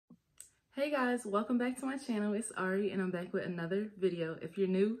Hey guys, welcome back to my channel. It's Ari and I'm back with another video. If you're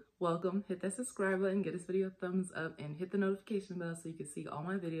new, welcome. Hit that subscribe button, get this video a thumbs up, and hit the notification bell so you can see all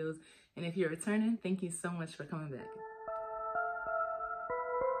my videos. And if you're returning, thank you so much for coming back.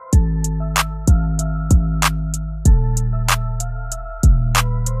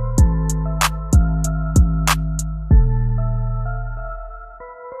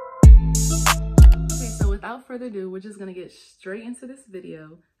 Without further ado, we're just gonna get straight into this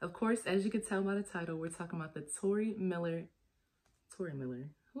video. Of course, as you can tell by the title, we're talking about the Tory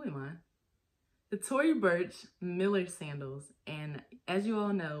Burch Miller sandals. And as you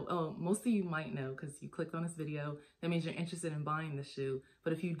all know, most of you might know because you clicked on this video, that means you're interested in buying the shoe.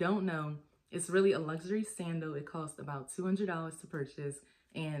 But if you don't know, it's really a luxury sandal. It costs about $200 to purchase,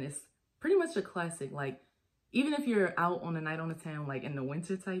 and it's pretty much a classic. Like, even if you're out on a night on the town, like in the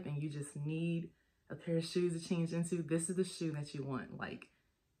winter type, and you just need a pair of shoes to change into, this is the shoe that you want. Like,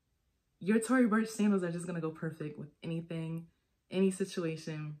 your Tory Burch sandals are just gonna go perfect with anything, any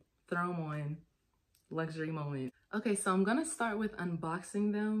situation. Throw them on, luxury moment. Okay, so I'm gonna start with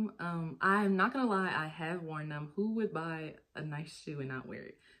unboxing them. I'm not gonna lie, I have worn them. Who would buy a nice shoe and not wear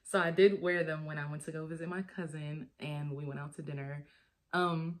it? So I did wear them when I went to go visit my cousin and we went out to dinner.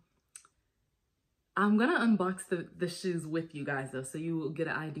 I'm gonna unbox the shoes with you guys though, so you will get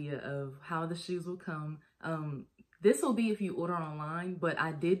an idea of how the shoes will come. This will be if you order online, but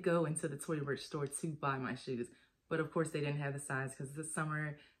I did go into the Tory Burch store to buy my shoes. But of course they didn't have the size because it's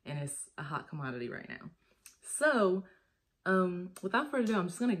summer and it's a hot commodity right now. So, without further ado, I'm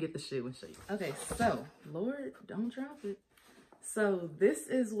just gonna get the shoe and show you. Okay, so, Lord, don't drop it. So this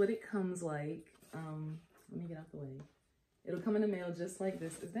is what it comes like. Let me get out the way. It'll come in the mail just like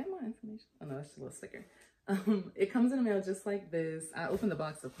this. Is that my information? Oh no, that's just a little sticker. It comes in the mail just like this. I opened the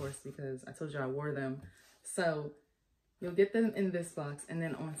box, of course, because I told you I wore them. So you'll get them in this box, and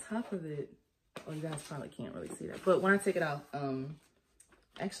then on top of it, oh, you guys probably can't really see that, but when I take it out,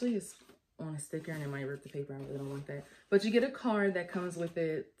 actually it's on a sticker and it might rip the paper. I really don't want that. But you get a card that comes with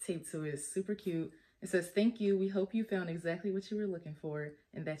it, taped to it. It's super cute. It says, "Thank you. We hope you found exactly what you were looking for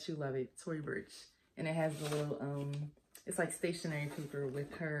and that you love it, Tory Burch." And it has the little, it's like stationery paper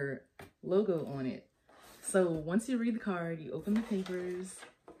with her logo on it. So once you read the card, you open the papers,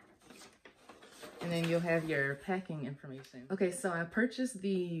 and then you'll have your packing information. Okay, so I purchased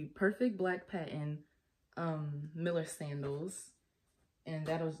the perfect black patent Miller sandals, and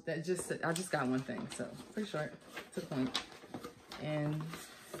I just got one thing, so pretty short, to the point. And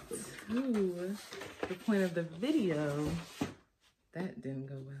to the point of the video, that didn't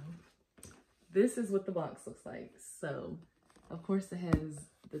go well. This is what the box looks like. So, of course, it has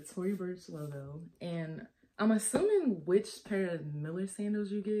the Tory Burch logo, and I'm assuming which pair of Miller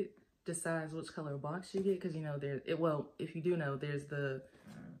sandals you get decides which color box you get, because you know if you do know, there's the,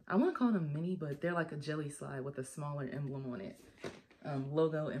 I want to call them mini, but they're like a jelly slide with a smaller emblem on it.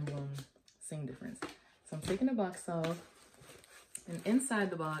 Logo, emblem, same difference. So I'm taking the box off, and inside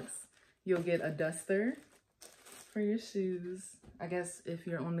the box you'll get a duster for your shoes. I guess if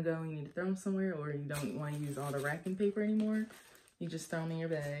you're on the go, you need to throw them somewhere, or you don't want to use all the wrapping paper anymore, you just throw them in your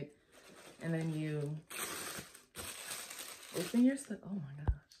bag. And then you open your stuff. Oh my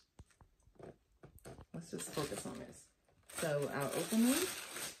gosh. Let's just focus on this. So I'll open them,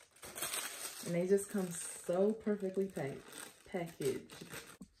 and they just come so perfectly packaged.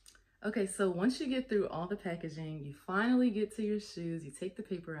 Okay, so once you get through all the packaging, you finally get to your shoes, you take the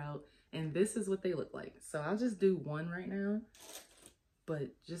paper out, and this is what they look like. So I'll just do one right now,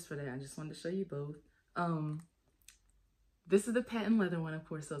 but just for that, I just wanted to show you both. This is the patent leather one, of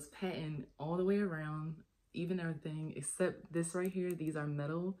course, so it's patent all the way around, even everything, except this right here. These are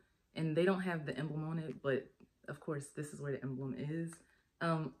metal, and they don't have the emblem on it, but of course, this is where the emblem is.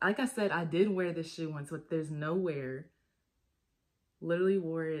 Like I said, I did wear this shoe once, but there's no wear. Literally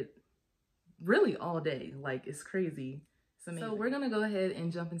wore it really all day. Like, it's crazy. It's amazing. So we're gonna go ahead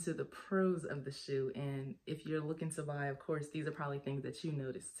and jump into the pros of the shoe. And if you're looking to buy, of course, these are probably things that you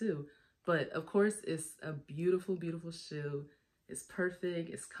noticed too. But of course, it's a beautiful, beautiful shoe. It's perfect,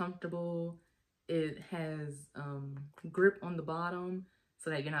 it's comfortable. It has grip on the bottom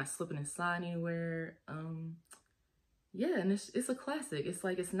so that you're not slipping and sliding anywhere. Yeah, and it's a classic. It's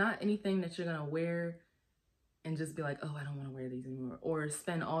like, it's not anything that you're gonna wear and just be like, oh, I don't want to wear these anymore, or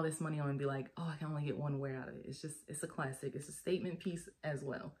spend all this money on and be like, oh, I can only get one wear out of it. It's a classic. It's a statement piece as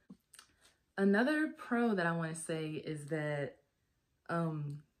well. Another pro that I want to say is that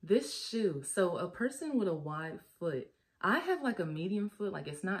this shoe, so a person with a wide foot, I have like a medium foot, like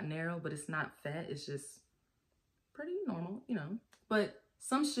it's not narrow, but it's not fat. It's just pretty normal, you know. But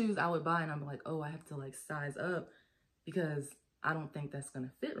some shoes I would buy and I'm like, oh, I have to like size up because I don't think that's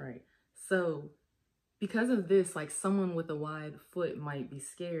gonna fit right. So because of this, like someone with a wide foot might be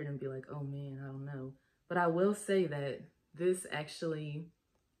scared and be like, oh man, I don't know. But I will say that this actually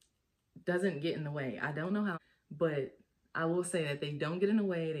doesn't get in the way. I don't know how, but I will say that they don't get in the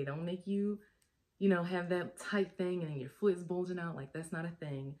way. They don't make you, you know, have that tight thing and your foot is bulging out. Like that's not a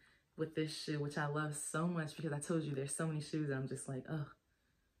thing with this shoe, which I love so much because I told you there's so many shoes that I'm just like, oh,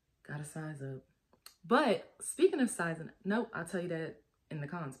 gotta size up. But speaking of sizing, nope, I'll tell you that in the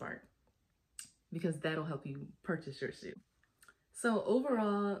cons part because that'll help you purchase your shoe. So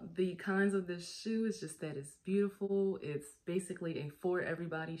overall, the cons of this shoe is just that it's beautiful. It's basically a for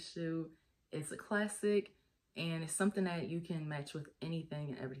everybody shoe. It's a classic and it's something that you can match with anything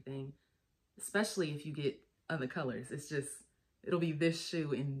and everything, especially if you get other colors. It's just, it'll be this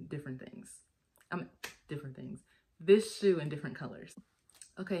shoe in different things. This shoe in different colors.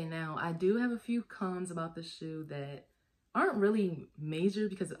 Okay, now I do have a few cons about the shoe that aren't really major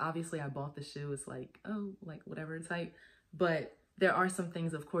because obviously I bought the shoe. It's like, oh, like whatever type. But there are some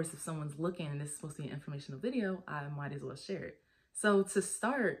things, of course, if someone's looking and this is supposed to be an informational video, I might as well share it. So to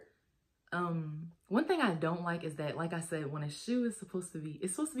start, one thing I don't like is that, like I said, when a shoe is supposed to be,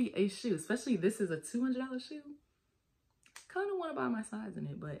 it's supposed to be a shoe, especially this is a $200 shoe. Kind of want to buy my size in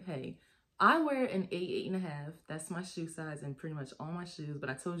it, but hey, I wear an 8, 8.5. That's my shoe size in pretty much all my shoes. But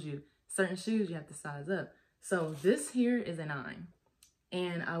I told you certain shoes you have to size up. So this here is a 9.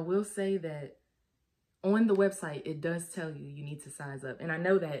 And I will say that on the website, it does tell you you need to size up. And I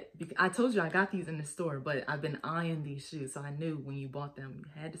know that because I told you I got these in the store, but I've been eyeing these shoes. So I knew when you bought them,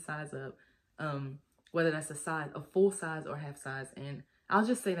 you had to size up, whether that's a size, a full size or half size. And I'll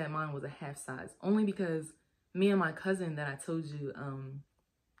just say that mine was a half size only because me and my cousin that I told you,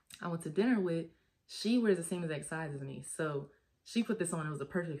 I went to dinner with, she wears the same exact size as me. So she put this on, it was a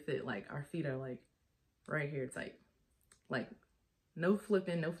perfect fit. Like our feet are like right here tight. Like no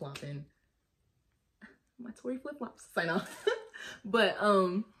flipping, no flopping. My Tory flip-flops, sign off. But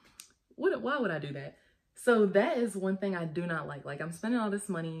why would I do that? So that is one thing I do not like. Like I'm spending all this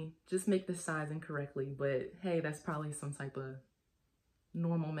money, just make the sizing correctly. But hey, that's probably some type of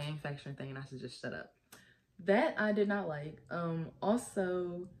normal manufacturing thing and I should just shut up. That I did not like.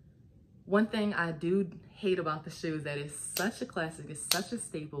 Also, one thing I do hate about the shoe is that it's such a classic, it's such a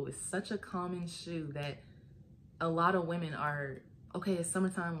staple, it's such a common shoe that a lot of women are, okay, it's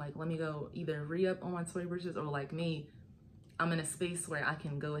summertime, like let me go either re-up on my Tory Burches or like me, I'm in a space where I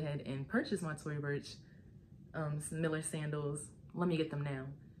can go ahead and purchase my Tory Burch Miller sandals. Let me get them now.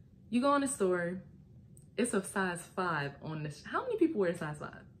 You go in the store, it's a size 5 on this. How many people wear a size 5?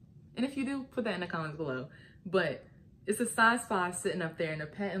 And if you do, put that in the comments below. But it's a size 5 sitting up there in a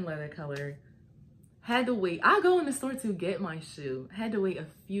patent leather color. Had to wait. I go in the store to get my shoe. Had to wait a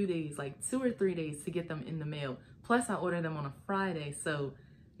few days, like 2 or 3 days to get them in the mail. Plus I ordered them on a Friday, so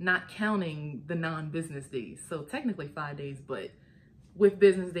not counting the non-business days. So technically 5 days, but with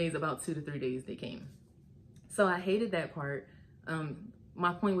business days, about 2 to 3 days they came. So I hated that part.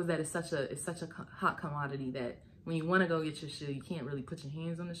 My point was that it's such a hot commodity that when you want to go get your shoe, you can't really put your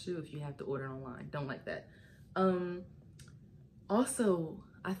hands on the shoe if you have to order online. Don't like that. Also,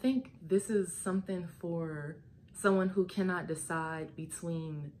 I think this is something for someone who cannot decide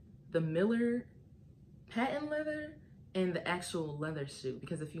between the Miller patent leather and the actual leather shoe.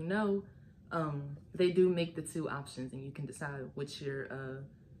 Because if you know, they do make the 2 options and you can decide which your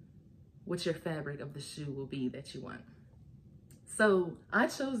fabric of the shoe will be that you want. So I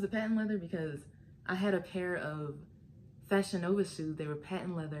chose the patent leather because I had a pair of Fashion Nova shoes. They were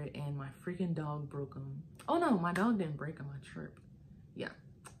patent leather and my freaking dog broke them. Oh no, my dog didn't break them, I tripped. Yeah,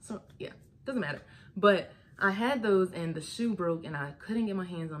 so yeah, doesn't matter. But I had those and the shoe broke and I couldn't get my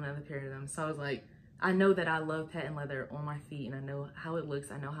hands on another pair of them. So I was like, I know that I love patent leather on my feet and I know how it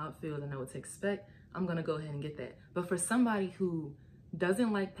looks, I know how it feels, I know what to expect. I'm gonna go ahead and get that. But for somebody who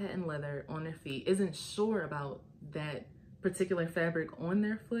doesn't like patent leather on their feet, isn't sure about that particular fabric on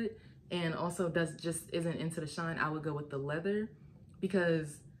their foot, and also just isn't into the shine, I would go with the leather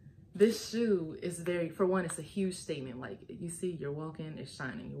because this shoe is very, for one, it's a huge statement. Like you see, you're walking, it's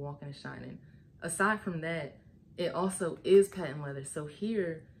shining, you're walking, it's shining. Aside from that, it also is patent leather. So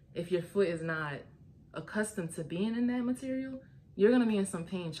here, if your foot is not accustomed to being in that material, you're gonna be in some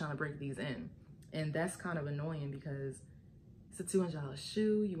pain trying to break these in. And that's kind of annoying because it's a $200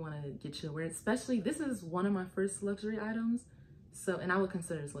 shoe. You wanna get your wear, especially, this is one of my first luxury items. So, and I would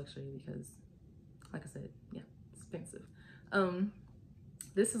consider this luxury because, like I said, yeah, it's expensive.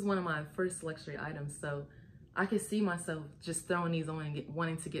 This is one of my first luxury items. So I could see myself just throwing these on and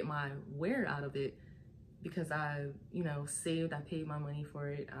wanting to get my wear out of it because I, you know, saved, I paid my money for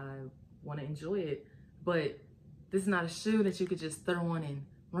it. I want to enjoy it, but this is not a shoe that you could just throw on and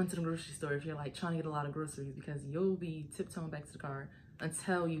run to the grocery store if you're like trying to get a lot of groceries, because you'll be tiptoeing back to the car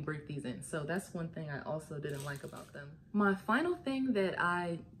until you break these in. So that's one thing I also didn't like about them. My final thing that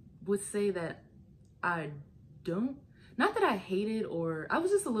I would say that I don't, not that I hated, or I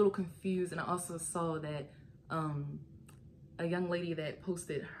was just a little confused, and I also saw that a young lady that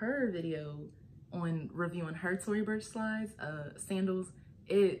posted her video on reviewing her Tory Burch slides, Sandals,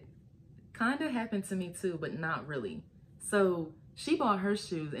 it kind of happened to me too, but not really. So she bought her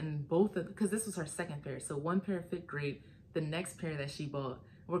shoes and both of, because this was her second pair, so one pair fit great. The next pair that she bought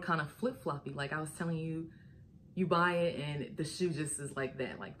were kind of flip-floppy. Like I was telling you, you buy it and the shoe just is like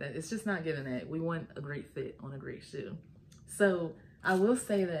that. It's just not giving that. We want a great fit on a great shoe. So I will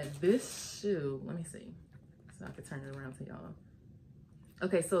say that this shoe, let me see, so I can turn it around to y'all.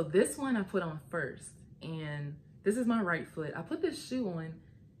 Okay, so this one I put on first, and this is my right foot. I put this shoe on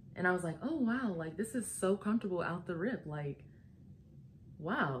and I was like, oh wow, like this is so comfortable out the rip. Like,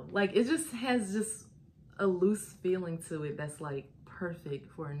 wow, like it just has just a loose feeling to it that's like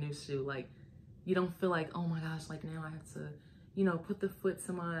perfect for a new shoe. Like you don't feel like, oh my gosh, like now I have to, you know, put the foot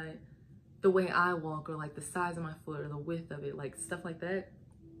to the way I walk, or like the size of my foot or the width of it, like stuff like that.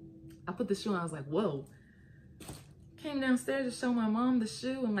 I put the shoe on, I was like, whoa. Came downstairs to show my mom the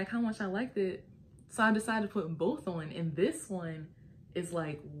shoe and like how much I liked it. So I decided to put both on, and this one is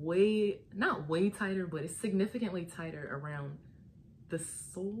like not way tighter, but it's significantly tighter around the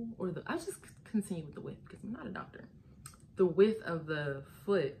sole, or I'll just continue with the width because I'm not a doctor. The width of the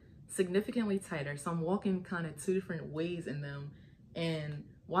foot, significantly tighter. So I'm walking kind of two different ways in them, and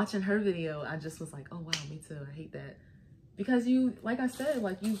watching her video, I just was like, oh wow, me too, I hate that. Because you, like I said,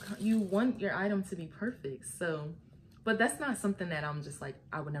 like you want your item to be perfect. So, but that's not something that I'm just like,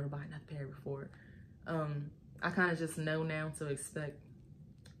 I would never buy another pair before. I kind of just know now to expect,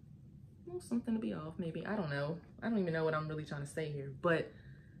 well, something to be off, maybe. I don't know. I don't even know what I'm really trying to say here. But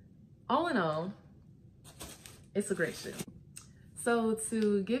all in all, it's a great shoe. So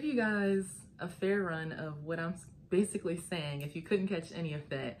to give you guys a fair run of what I'm basically saying, if you couldn't catch any of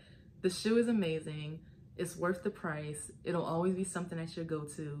that, the shoe is amazing. It's worth the price. It'll always be something that you'll go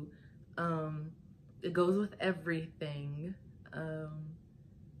to. It goes with everything.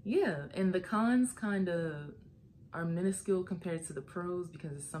 Yeah, and the cons kind of are minuscule compared to the pros,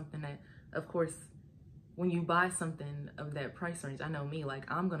 because it's something that, of course, when you buy something of that price range, I know me, like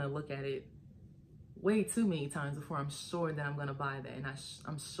I'm gonna look at it way too many times before I'm sure that I'm gonna buy that, and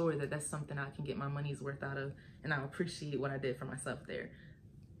I'm sure that that's something I can get my money's worth out of, and I appreciate what I did for myself there.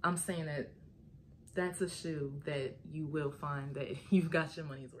 I'm saying that that's a shoe that you will find that you've got your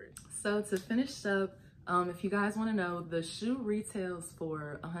money's worth. So to finish up, if you guys want to know, the shoe retails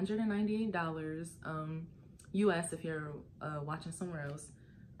for $198 US if you're watching somewhere else.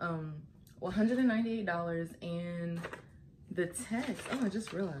 $198, and the tax, oh, I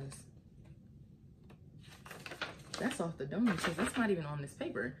just realized that's off the dome because that's not even on this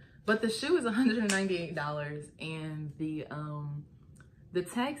paper. But the shoe is $198, and the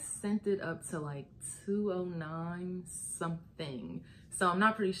tax sent it up to like $209 something. So I'm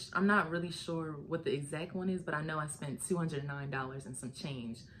not really sure what the exact one is, but I know I spent $209 and some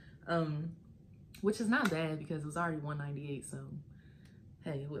change, which is not bad because it was already $198. So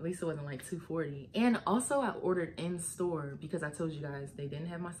hey, at least it wasn't like $240. And also I ordered in store because I told you guys they didn't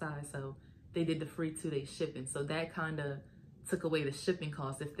have my size, so they did the free 2-day shipping. So that kind of took away the shipping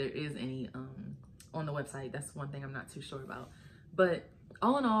cost, if there is any on the website. That's one thing I'm not too sure about. But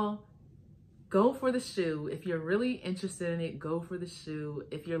all in all, go for the shoe. If you're really interested in it, go for the shoe.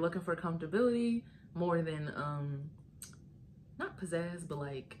 If you're looking for comfortability more than, not pizzazz, but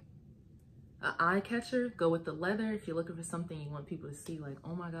like an eye catcher, go with the leather. If you're looking for something you want people to see, like,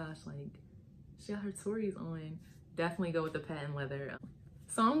 oh my gosh, like she got her Tories on, definitely go with the patent leather.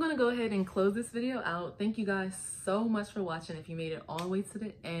 So I'm gonna go ahead and close this video out. Thank you guys so much for watching. If you made it all the way to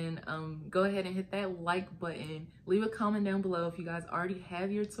the end, go ahead and hit that like button. Leave a comment down below if you guys already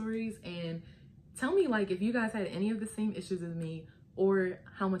have your Tories, and tell me like if you guys had any of the same issues as me, or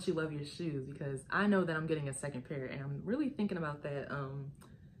how much you love your shoes, because I know that I'm getting a second pair and I'm really thinking about that.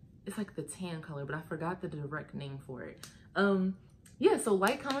 It's like the tan color, but I forgot the direct name for it. Yeah, so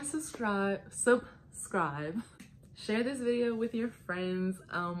like, comment, subscribe. Share this video with your friends.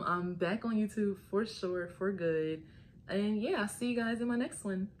 I'm back on YouTube for sure, for good. And yeah, I'll see you guys in my next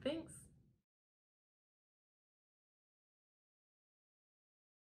one. Thanks.